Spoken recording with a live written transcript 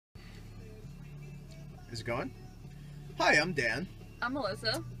Is it going? Hi, I'm Dan. I'm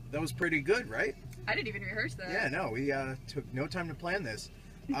Melissa. That was pretty good, right? I didn't even rehearse that. Yeah, no, we took no time to plan this.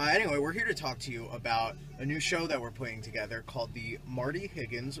 Anyway, we're here to talk to you about a new show that we're putting together called the Marty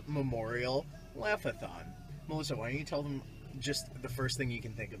Higgins Memorial Laff-A-Thon. Melissa, why don't you tell them just the first thing you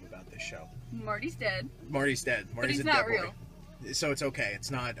can think of about this show? Marty's dead. Marty's dead. Marty's he's a not dead real. boy. So it's okay.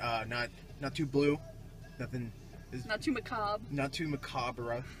 It's not too blue. Nothing. Not too macabre. Not too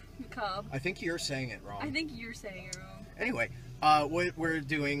macabre. Macabre. I think you're saying it wrong. I think you're saying it wrong. Anyway, what we're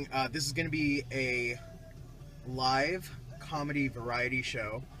doing, this is going to be a live comedy variety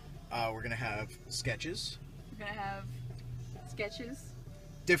show. We're going to have sketches. We're going to have sketches.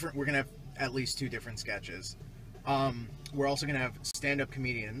 We're going to have at least 2 different sketches. We're also going to have stand-up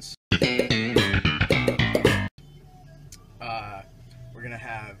comedians. We're going to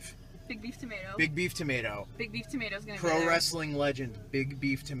have Big Beef Tomato. Big Beef Tomato. Big Beef Tomato's going to be Pro there. wrestling legend Big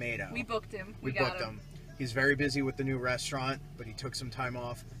Beef Tomato. We booked him. We got booked him. He's very busy with the new restaurant, but he took some time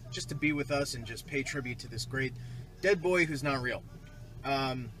off just to be with us and just pay tribute to this great dead boy who's not real.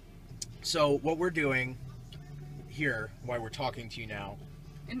 So what we're doing here, why we're talking to you now,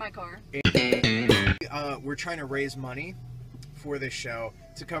 in my car, we're trying to raise money for this show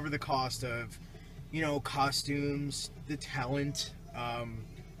to cover the cost of, costumes, the talent,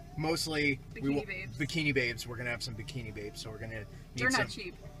 mostly bikini babes. We're gonna have some bikini babes, so we're gonna need they're not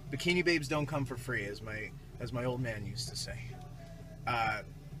cheap. Bikini babes don't come for free, as my old man used to say.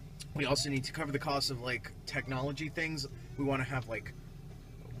 We also need to cover the cost of technology things. We want to have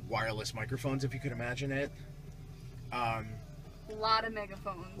wireless microphones, if you could imagine it. A lot of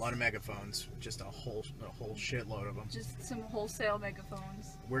megaphones. A lot of megaphones, just a whole shitload of them. Just some wholesale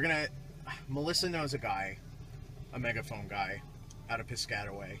megaphones. Melissa knows a megaphone guy, out of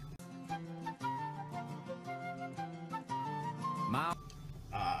Piscataway.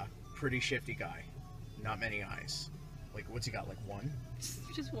 Pretty shifty guy. Not many eyes. What's he got, one?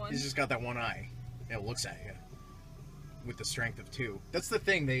 Just one. He's just got that one eye. It looks at you. With the strength of 2. That's the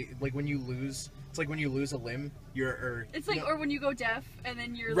thing, when you lose, it's like when you lose a limb, or when you go deaf, and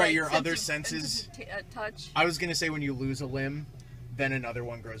then your your other senses, touch. I was gonna say when you lose a limb, then another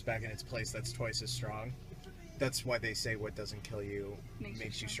one grows back in its place that's twice as strong. That's why they say what doesn't kill you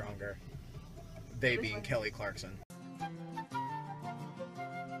makes you stronger. They being Kelly Clarkson.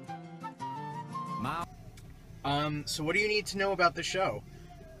 So what do you need to know about the show?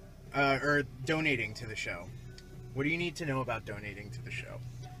 Or donating to the show? What do you need to know about donating to the show?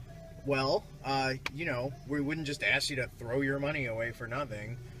 Well, we wouldn't just ask you to throw your money away for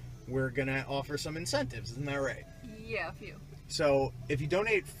nothing. We're gonna offer some incentives, isn't that right? Yeah, a few. So, if you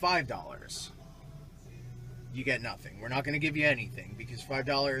donate $5, you get nothing. We're not gonna give you anything, because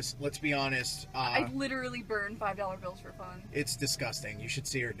 $5, let's be honest... I literally burn $5 bills for fun. It's disgusting. You should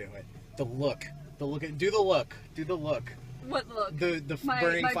see her do it. The look. Do the look. What look? The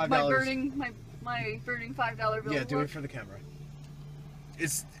burning $5. My burning $5 bill. Yeah, do it for the camera.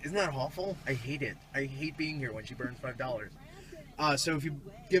 Isn't that awful? I hate it. I hate being here when she burns $5. So if you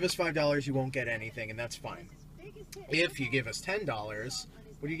give us $5, you won't get anything, and that's fine. If you give us $10,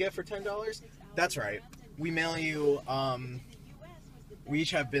 what do you get for $10? That's right. We mail you, we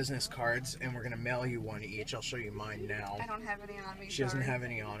each have business cards, and we're going to mail you one each. I'll show you mine now. I don't have any on me. She doesn't have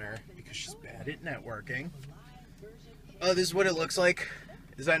any on her, because she's bad at networking. Oh, this is what it looks like.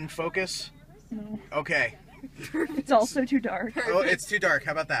 Is that in focus? No. Okay. It's also too dark. Oh, it's too dark.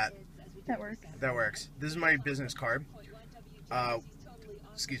 How about that? That works. That works. This is my business card.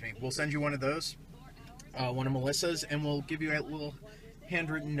 Excuse me. We'll send you one of those. One of Melissa's, and we'll give you a little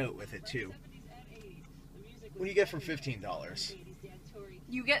handwritten note with it, too. What do you get for $15?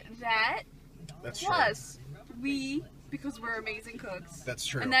 You get that. That's plus, because we're amazing cooks. That's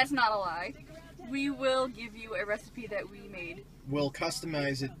true. And that's not a lie. We will give you a recipe that we made. We'll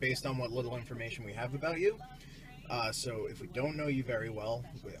customize it based on what little information we have about you. So if we don't know you very well,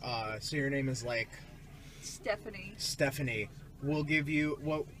 so your name is Stephanie. Stephanie. We'll give you,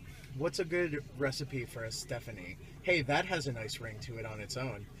 what's a good recipe for a Stephanie? Hey, that has a nice ring to it on its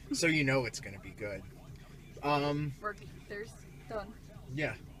own. So you know it's going to be good. There's done.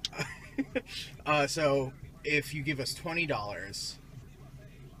 Yeah. So if you give us $20,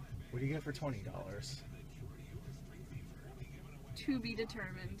 what do you get for $20? To be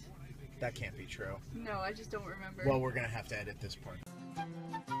determined. That can't be true. No, I just don't remember. Well, we're going to have to edit this part.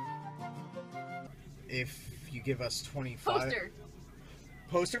 If you give us $25...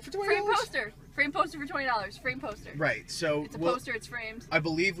 Poster for $20? Frame poster for $20. Frame poster. Right, so... It's a poster, it's framed. I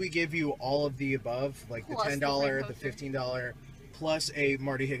believe we give you all of the above, the $10, the $15, plus a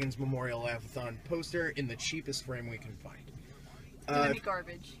Marty Higgins Memorial Laff-A-Thon poster in the cheapest frame we can find. It's gonna be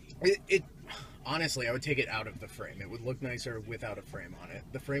garbage. Honestly, I would take it out of the frame. It would look nicer without a frame on it.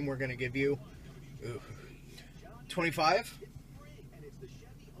 The frame we're going to give you, $25?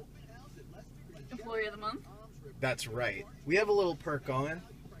 Employee of the month. That's right. We have a little perk going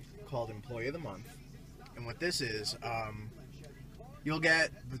called Employee of the Month. And what this is, you'll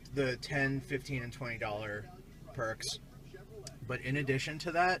get the $10, $15, and $20 perks. But in addition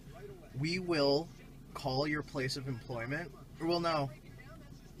to that, we will call your place of employment. Or we'll know.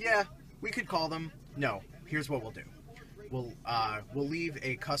 Yeah, we could call them. No, here's what we'll do. We'll leave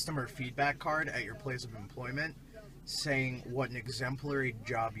a customer feedback card at your place of employment saying what an exemplary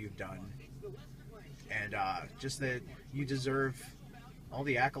job you've done. And just that you deserve all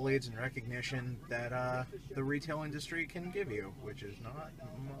the accolades and recognition that the retail industry can give you, which is not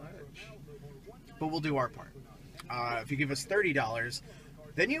much. But we'll do our part. If you give us $30,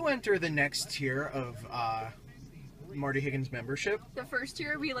 then you enter the next tier of Marty Higgins membership. The first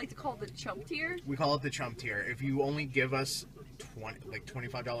tier we like to call the chump tier. We call it the chump tier. If you only give us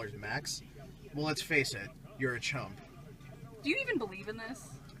 $25 max, well, let's face it, you're a chump. Do you even believe in this?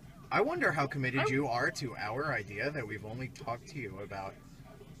 I wonder how committed you are to our idea that we've only talked to you about.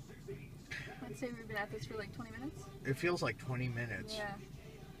 I'd say we've been at this for like 20 minutes. It feels like 20 minutes. Yeah.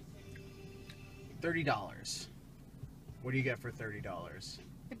 $30. What do you get for $30?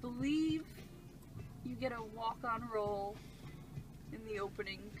 I believe you get a walk-on roll in the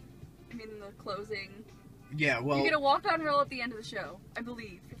opening. I mean, in the closing. Yeah, well... You get a walk-on roll at the end of the show, I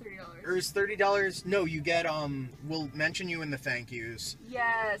believe, for $30. Or is $30? No, you get, we'll mention you in the thank yous.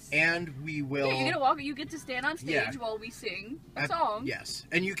 Yes. And we will... Yeah, you get to stand on stage while we sing a song. Yes.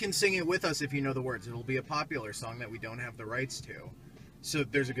 And you can sing it with us if you know the words. It'll be a popular song that we don't have the rights to. So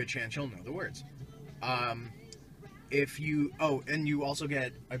there's a good chance you'll know the words. If you... Oh, and you also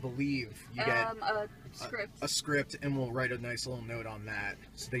get, I believe, you get... a script. A script, and we'll write a nice little note on that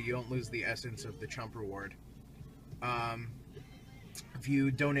so that you don't lose the essence of the chump reward. If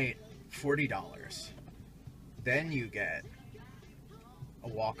you donate $40, then you get a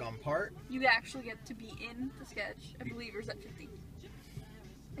walk-on part. You actually get to be in the sketch, I believe, or is that 50?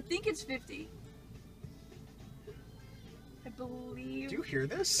 I think it's 50. I believe... Do you hear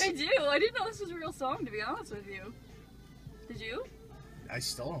this? I do! I didn't know this was a real song, to be honest with you. Did you? I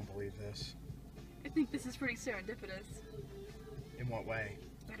still don't believe this. I think this is pretty serendipitous. In what way?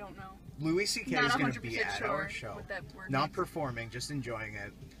 I don't know. Louis C.K. is going to be at our show. Not performing, just enjoying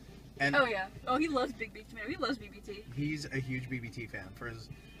it. And oh yeah. Oh, he loves Big Beat Tomato. He loves BBT. He's a huge BBT fan for his,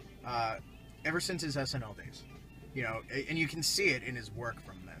 ever since his SNL days. You know, and you can see it in his work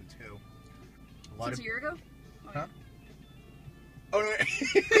from then too. Since a year ago? Oh, huh? Yeah. Oh no.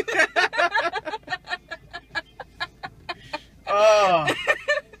 Oh.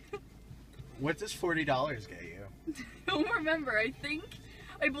 What does $40 get you? I don't remember.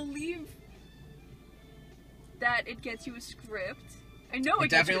 I believe that it gets you a script. I know it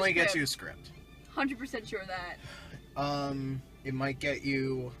definitely gets you a script. 100% sure of that. It might get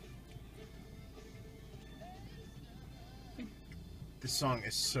you... This song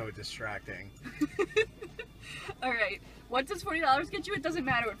is so distracting. Alright. What does $40 get you? It doesn't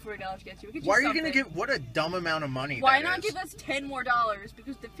matter what $40 gets you. It gets Why you are you going to give... What a dumb amount of money Why that not is. give us $10 more?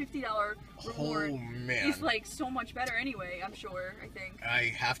 Because the $50 reward is like so much better anyway, I'm sure, I think.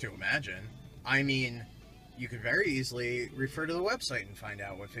 I have to imagine. I mean, you could very easily refer to the website and find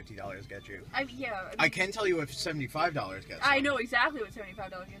out what $50 gets you. I can tell you what $75 gets you. I know exactly what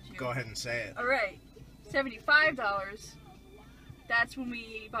 $75 gets you. Go ahead and say it. Alright. $75, that's when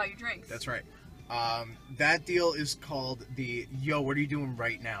we buy you drinks. That's right. That deal is called the "Yo, what are you doing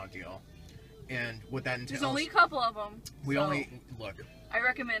right now" deal, and what that entails. There's only a couple of them. Look. I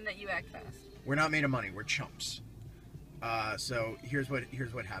recommend that you act fast. We're not made of money. We're chumps. So here's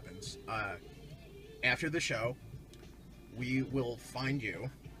what happens. After the show, we will find you.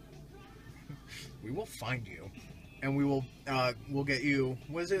 We will find you, and we'll get you.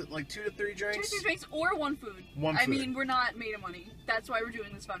 What is it, like 2 to 3 drinks? 2 to 3 drinks or one food. One food. I mean, we're not made of money. That's why we're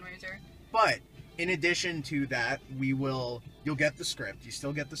doing this fundraiser. But in addition to that, you'll get the script. You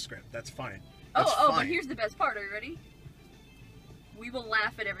still get the script. That's fine. That's fine. But here's the best part. Are you ready? We will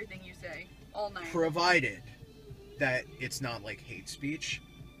laugh at everything you say all night. Provided that it's not like hate speech.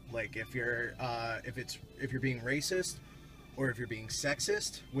 Like if you're being racist, or if you're being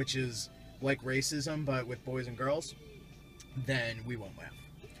sexist, which is like racism but with boys and girls, then we won't laugh.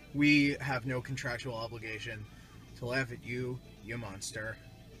 We have no contractual obligation to laugh at you, you monster.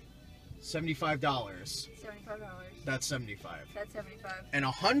 $75. $75. That's $75. That's $75. And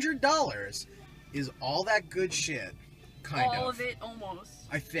 $100 is all that good shit. All of it, almost.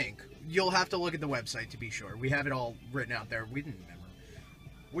 I think. You'll have to look at the website to be sure. We have it all written out there. We didn't remember.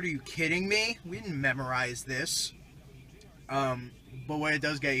 What are you kidding me? We didn't memorize this. But what it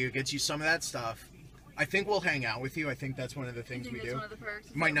does get you, it gets you some of that stuff. I think we'll hang out with you. I think that's one of the things we do. One of the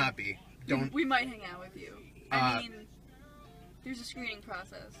perks. Might not be. Don't. We might hang out with you. I mean, there's a screening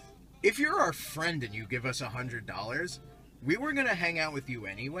process. If you're our friend and you give us $100, we were gonna hang out with you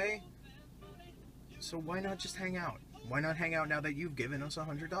anyway. So why not just hang out? Why not hang out now that you've given us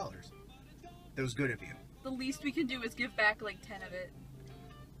 $100? That was good of you. The least we can do is give back like 10 of it.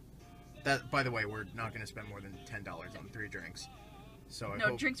 That, by the way, we're not gonna spend more than $10 on 3 drinks. So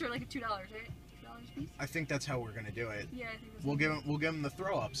No, drinks are like $2, right? $2 piece. I think that's how we're gonna do it. Yeah, I think that's We'll give them the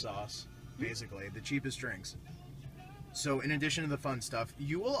throw up sauce, basically the cheapest drinks. So in addition to the fun stuff,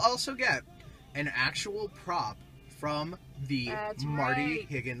 you will also get an actual prop from the Marty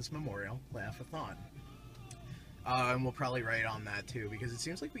Higgins Memorial Laff-A-Thon. And we'll probably write on that too, because it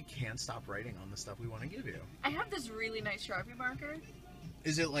seems like we can't stop writing on the stuff we want to give you. I have this really nice Sharpie marker.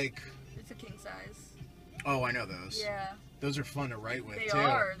 Is it like? It's a king size. Oh, I know those. Yeah. Those are fun to write with, They too.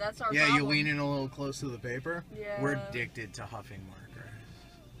 are. That's our Yeah, problem. you lean in a little close to the paper. Yeah. We're addicted to huffing markers.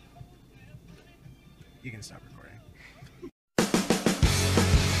 You can stop recording.